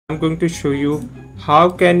I'm going to show you how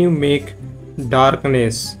can you make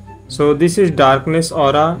darkness. So this is darkness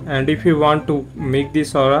aura, and if you want to make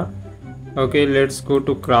this aura, okay, let's go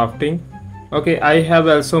to crafting. Okay, I have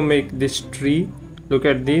also make this tree. Look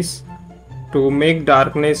at this. To make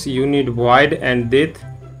darkness you need void and death,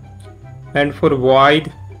 and for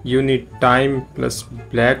void you need time plus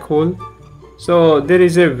black hole. So there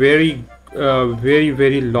is a very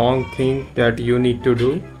long thing that you need to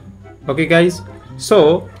do. Okay guys,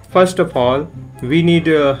 so first of all we need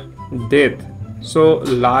death. So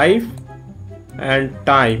life and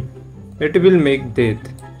time, it will make death.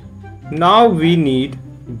 Now we need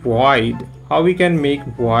void. How we can make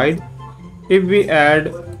void? If we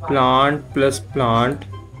add plant plus plant,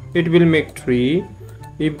 it will make tree.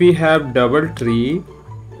 If we have double tree,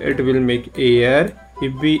 it will make air.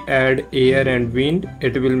 If we add air and wind,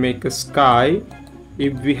 it will make a sky.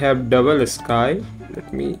 If we have double sky,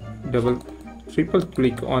 let me triple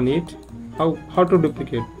click on it. How to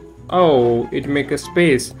duplicate? Oh, it make a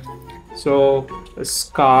space. So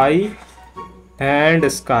sky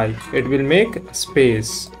and sky, it will make a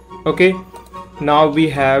space. Okay, now we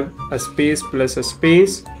have a space plus a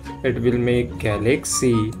space, it will make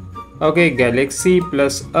galaxy. Okay, galaxy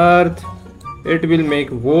plus earth, it will make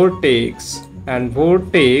vortex. And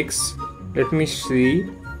vortex, let me see.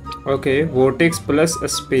 Okay, vortex plus a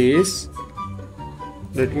space,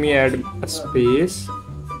 let me add a space,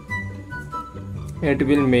 it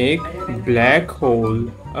will make black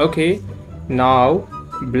hole. Okay, now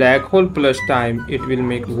black hole plus time, it will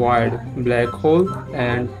make void. Black hole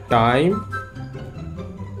and time,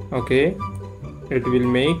 okay, it will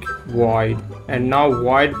make void. And now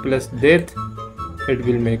void plus death, it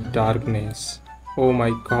will make darkness. Oh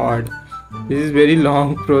my god, this is very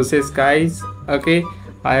long process guys. Okay,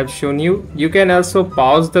 I have shown you. You can also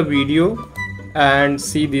pause the video and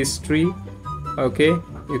see this tree. Okay,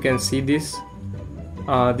 you can see this.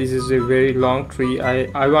 This is a very long tree.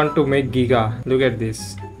 I want to make giga. Look at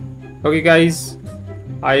this. Okay guys,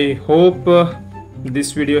 I hope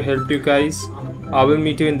this video helped you guys. I will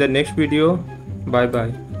meet you in the next video. Bye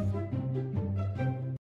bye.